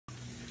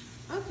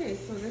Okay,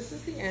 so this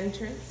is the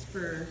entrance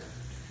for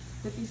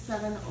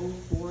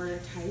 5704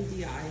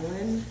 Tybee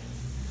Island.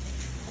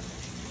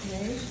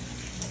 Okay,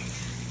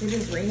 it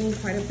is raining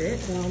quite a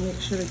bit, but I'll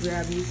make sure to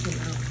grab you some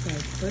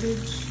outside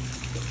footage.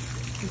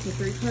 It's a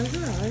 3-car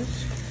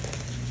garage.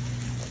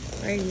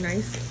 Very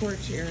nice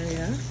porch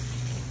area.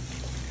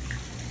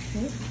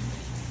 Okay.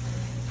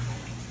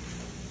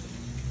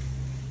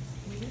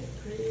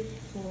 Pretty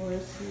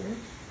floors here.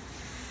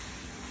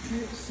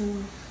 Alright, so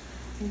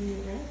when you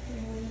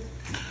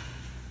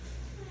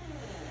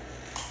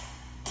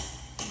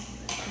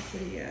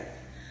electricity yet.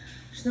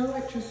 There's no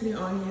electricity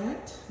on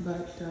yet,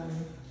 but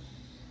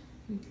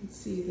you can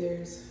see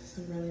there's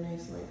some really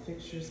nice light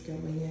fixtures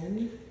going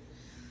in.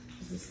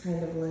 This is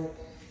kind of like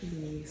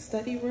the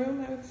study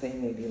room, I would say,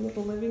 maybe a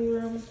little living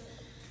room,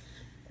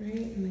 right?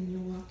 And then you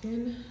walk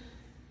in.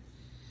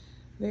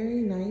 Very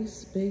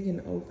nice, big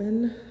and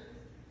open.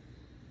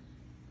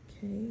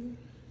 Okay, you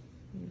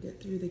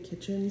get through the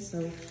kitchen.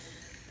 So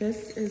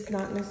this is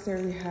not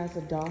necessarily has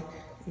a dock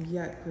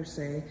yet per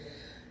se,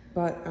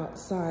 but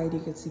outside you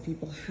can see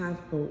people have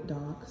boat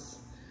docks,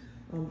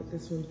 but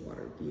this one's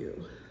water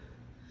view.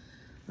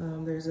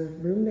 There's a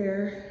room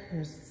there,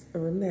 there's a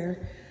room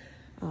there,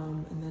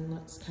 and then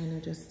let's kind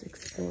of just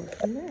explore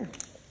from there.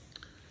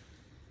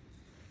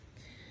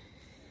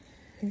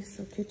 Okay,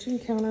 so kitchen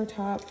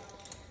countertop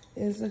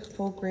is a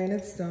full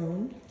granite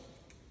stone.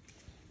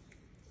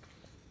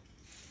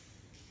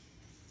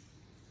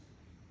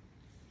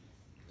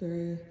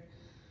 Very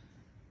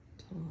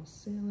tall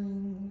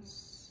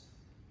ceilings.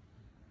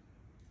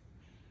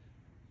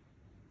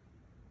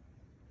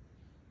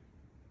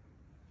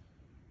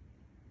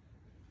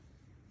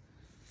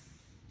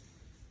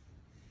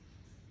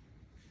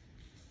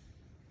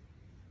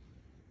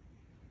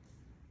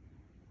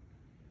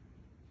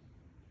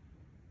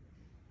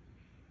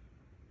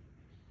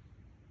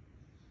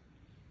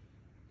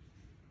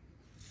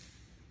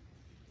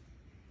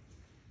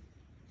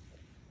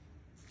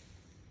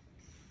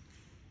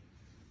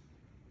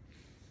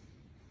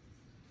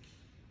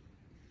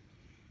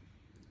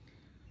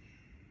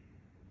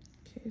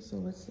 Okay, so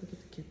let's look at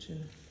the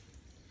kitchen.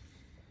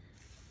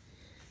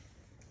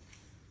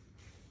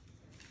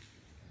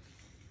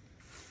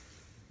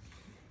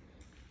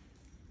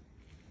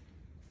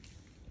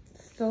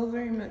 Still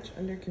very much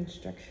under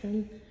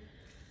construction.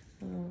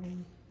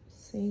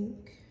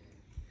 Sink.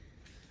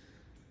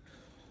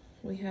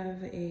 We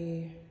have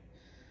a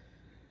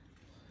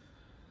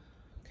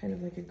kind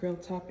of like a grill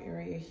top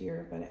area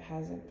here, but it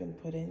hasn't been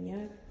put in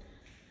yet.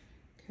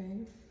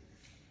 Okay.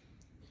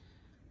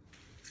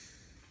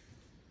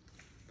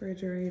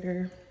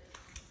 Refrigerator.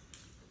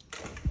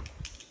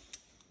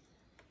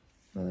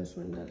 Well, this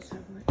one does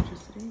have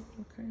electricity.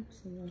 Okay,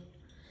 so we'll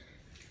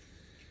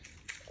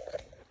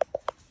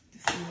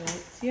see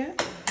lights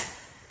yet.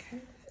 Okay.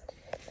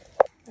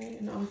 Right,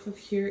 and off of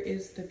here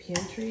is the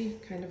pantry.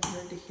 Kind of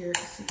hard to hear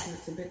because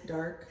it's a bit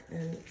dark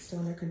and it's still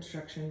under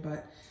construction,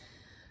 but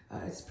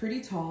it's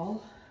pretty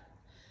tall.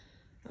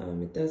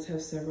 It does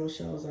have several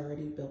shelves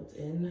already built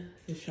in.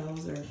 The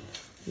shelves are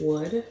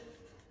wood.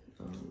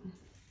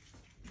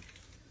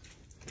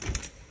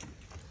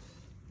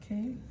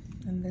 Okay,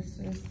 and this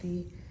is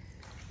the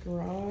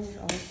garage.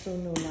 Also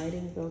no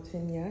lighting built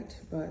in yet,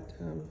 but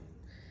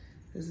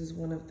this is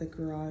one of the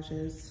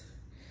garages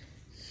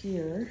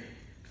here.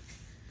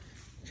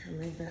 Try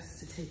my best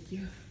to take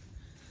you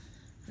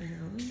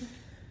around.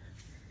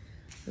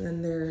 And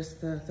then there's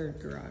the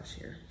third garage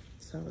here.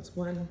 So it's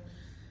one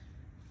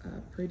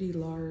pretty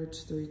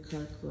large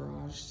 3-car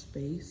garage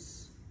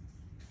space.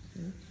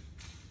 Okay.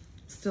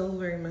 Still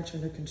very much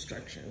under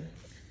construction.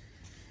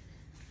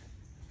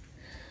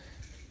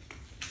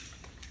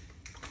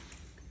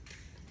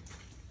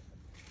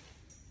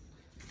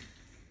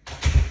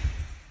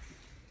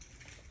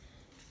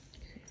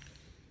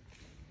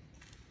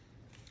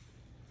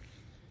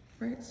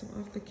 Right, so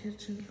off the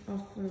kitchen,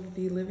 off of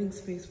the living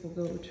space, we'll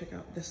go check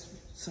out this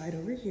side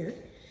over here.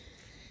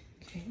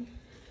 Okay.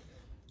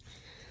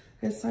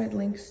 This side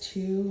links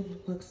to,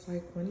 looks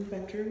like one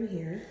bedroom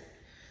here.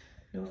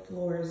 No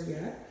floors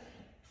yet.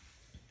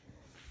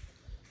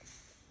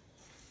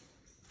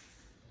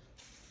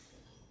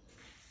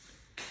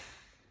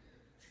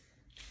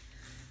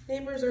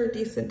 Neighbors are a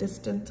decent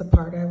distance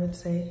apart, I would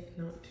say,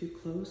 not too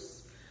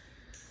close.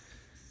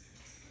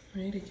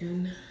 Right,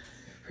 again,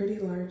 pretty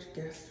large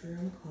guest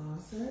room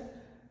closet.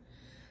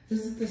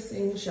 This is the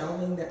same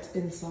shelving that's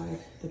inside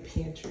the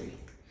pantry.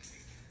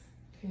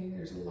 Okay,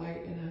 there's a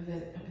light and a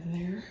vent up in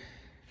there.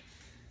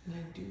 And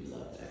I do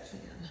love that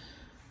fan.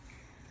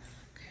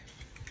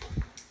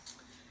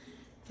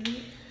 Okay.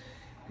 Right.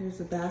 There's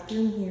a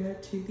bathroom here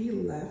to the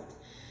left.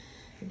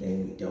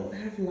 Again, we don't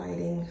have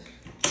lighting,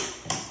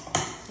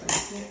 so I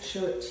can't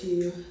show it to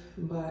you,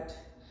 but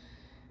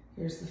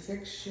here's the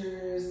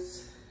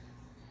fixtures.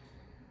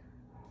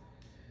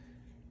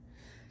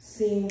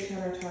 Seeing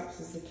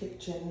countertops is the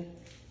kitchen.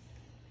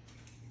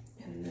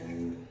 And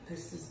then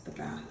this is the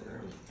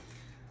bathroom.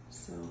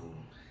 So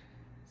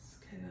it's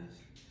kind of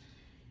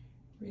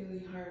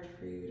really hard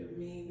for you to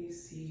maybe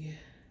see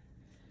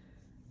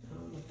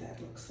what that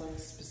looks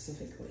size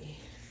specifically.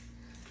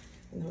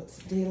 And though it's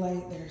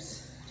daylight,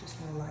 there's just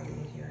more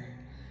lighting here.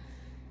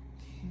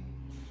 Okay.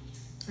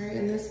 All right,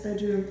 and this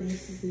bedroom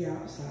faces the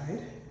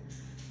outside.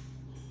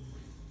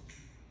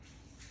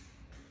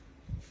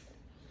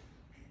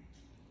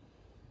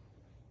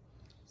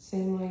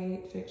 Same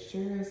light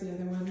fixture as the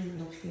other one,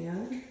 middle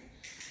fan.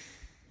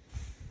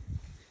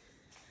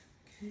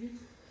 Okay.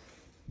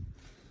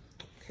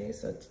 Okay,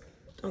 so it's,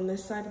 on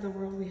this side of the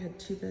world, we had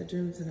 2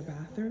 bedrooms and a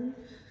bathroom.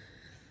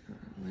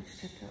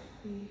 Let's check out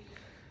the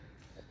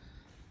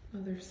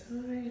other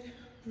side,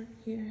 right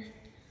here.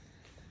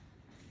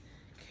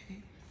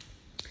 Okay.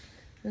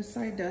 This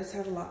side does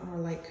have a lot more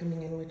light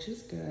coming in, which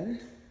is good.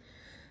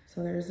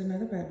 So there's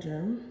another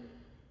bedroom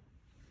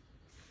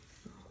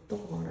off the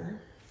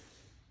water.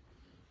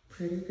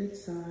 Pretty good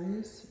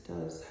size. It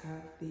does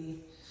have the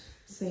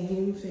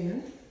same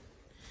fan.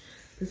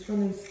 This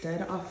one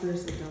instead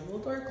offers a double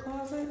door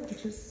closet,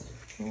 which is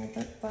a little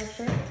bit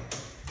better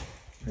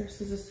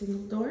versus a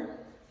single door.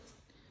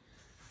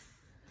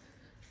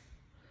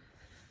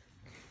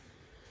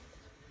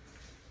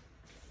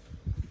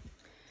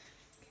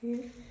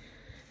 Okay,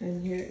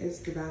 and here is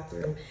the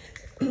bathroom.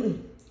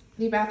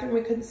 The bathroom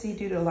we couldn't see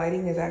due to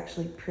lighting is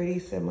actually pretty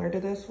similar to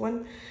this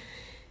one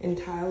in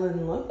tile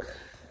and look.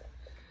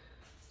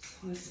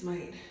 So this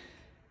might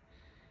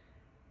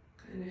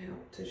kind of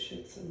help to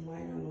shed some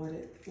light on what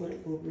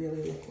it will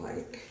really look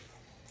like.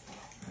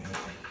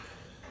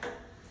 Right.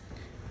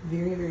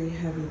 Very, very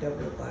heavy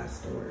double glass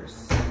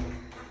doors.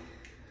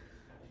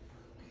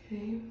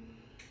 Okay.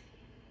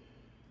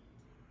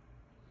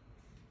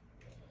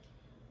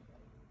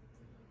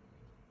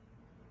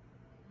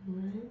 All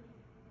right.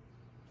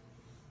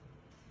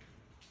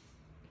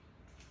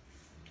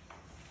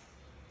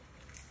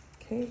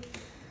 Okay,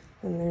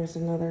 and there's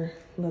another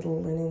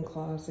little linen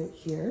closet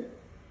here.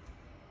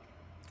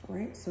 All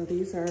right, so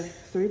these are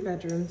 3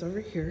 bedrooms over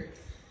here.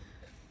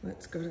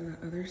 Let's go to the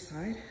other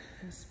side.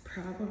 That's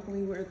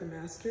probably where the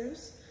master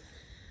is.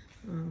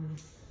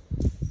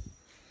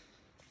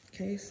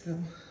 Okay, so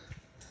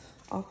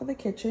off of the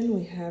kitchen,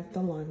 we have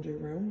the laundry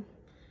room,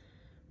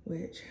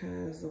 which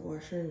has the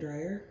washer and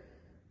dryer,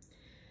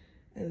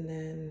 and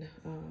then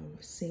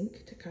a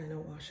sink to kind of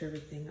wash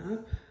everything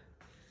up.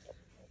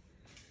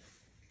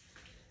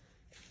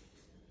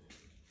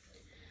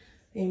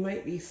 You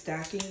might be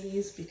stacking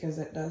these because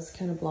it does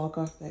kind of block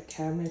off that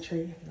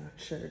cabinetry. I'm not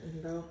sure,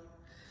 didn't know.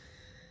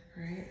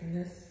 All right, and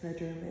this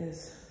bedroom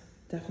is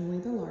definitely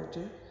the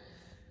larger.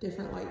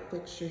 Different light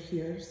fixture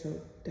here,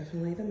 so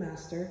definitely the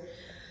master.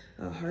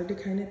 Hard to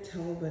kind of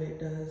tell, but it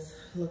does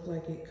look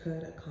like it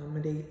could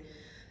accommodate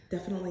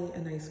definitely a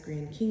nice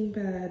grand king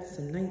bed,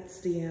 some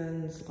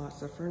nightstands,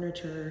 lots of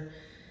furniture.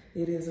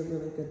 It is a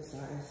really good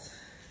size.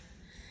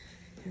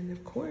 And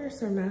of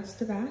course, our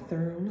master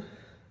bathroom.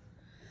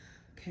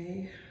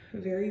 Okay, a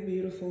very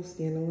beautiful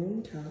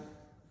standalone tub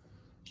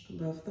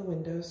above the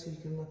window so you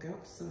can look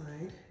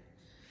outside.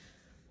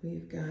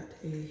 We've got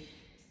a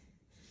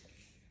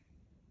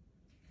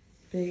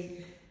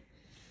big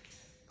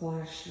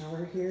glass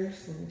shower here,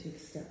 so let me take a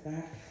step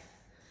back.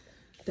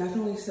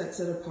 Definitely sets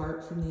it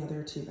apart from the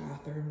other 2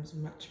 bathrooms.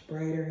 Much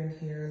brighter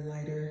in here,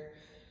 lighter.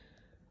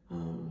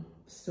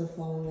 Still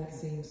following that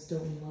same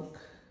stone look.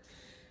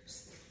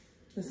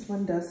 This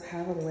one does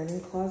have a linen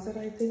closet,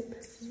 I think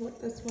this is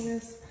what this one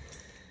is.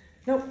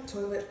 Nope,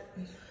 toilet.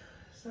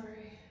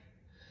 Sorry.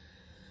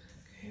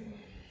 Okay.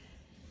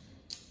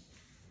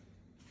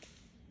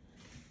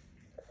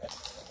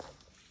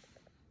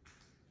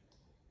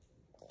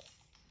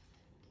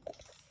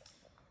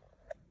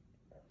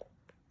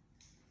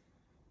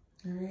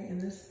 All right,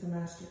 and this is the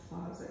master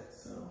closet.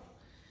 So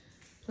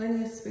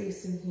plenty of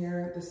space in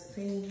here. The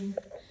same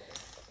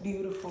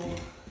beautiful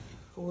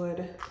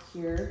wood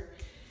here.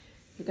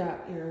 You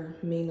got your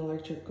main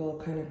electrical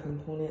kind of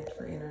component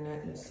for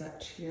internet and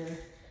such here.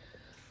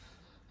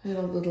 And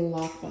a little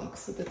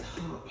lockbox at the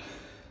top.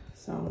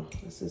 So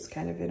this is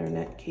kind of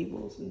internet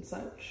cables and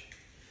such.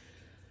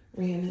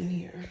 Ran in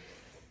here.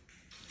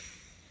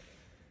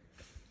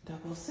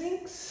 Double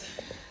sinks.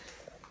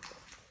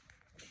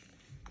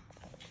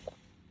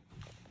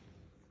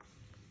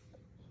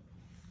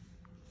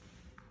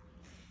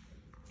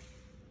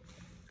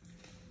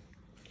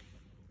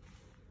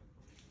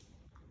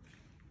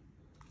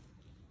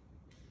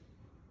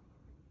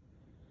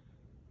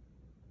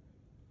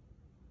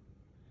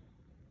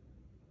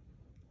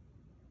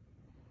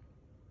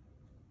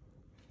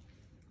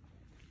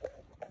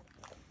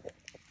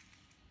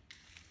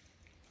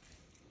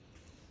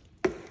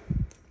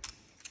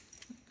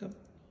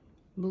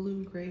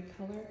 Blue gray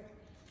color,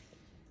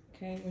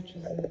 okay, which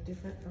is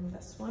different from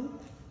this one,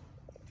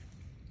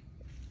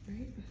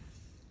 right?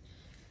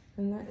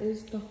 And that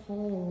is the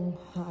home.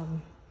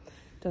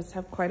 Does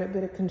have quite a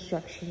bit of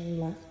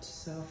construction left,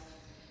 so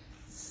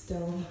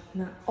still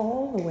not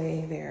all the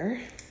way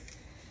there,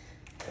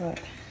 but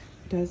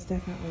does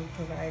definitely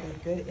provide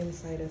a good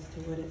insight as to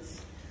what it's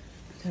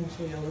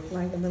potentially gonna look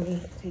like. And let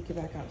me take you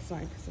back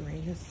outside because the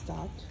rain has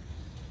stopped.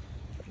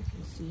 You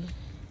can see.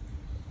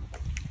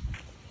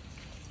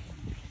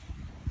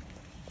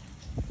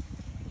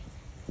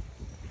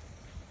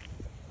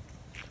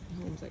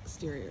 the home's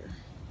exterior.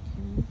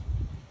 Okay.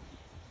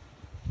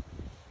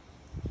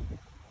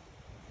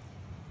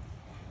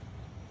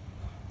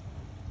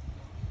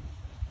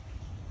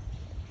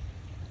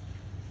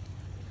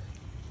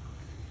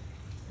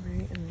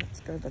 Right, and let's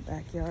go to the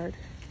backyard.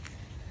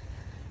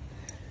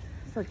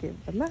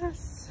 Forgive the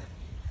mess.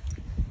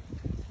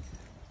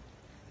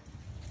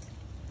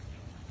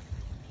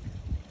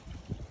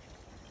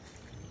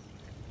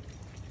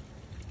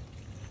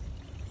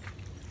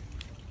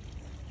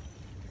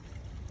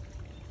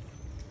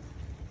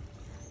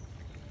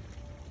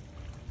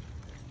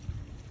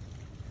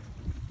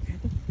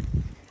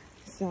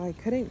 So I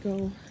couldn't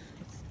go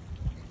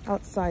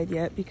outside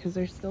yet because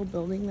they're still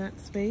building that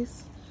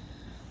space.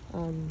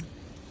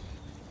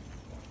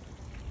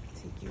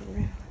 Take you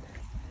around.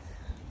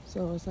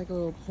 So it's like a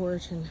little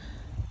porch, and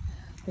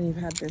then you've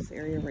had this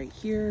area right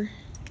here.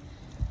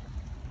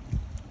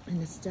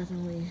 And it's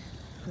definitely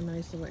a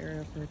nice little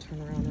area for a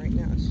turnaround. Right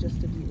now it's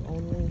just a view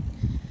only.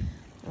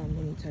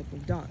 Any type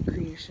of dock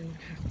creation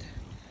would have to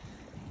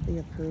be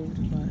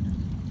approved, but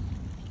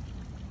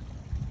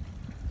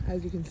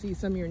as you can see,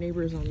 some of your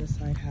neighbors on this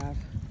side have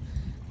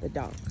the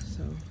dock,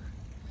 so,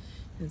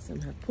 and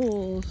some have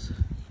pools.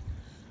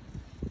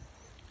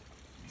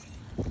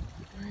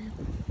 Right.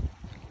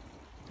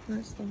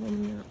 That's the home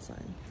on the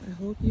outside. I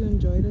hope you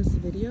enjoy this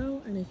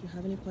video, and if you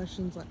have any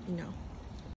questions, let me know.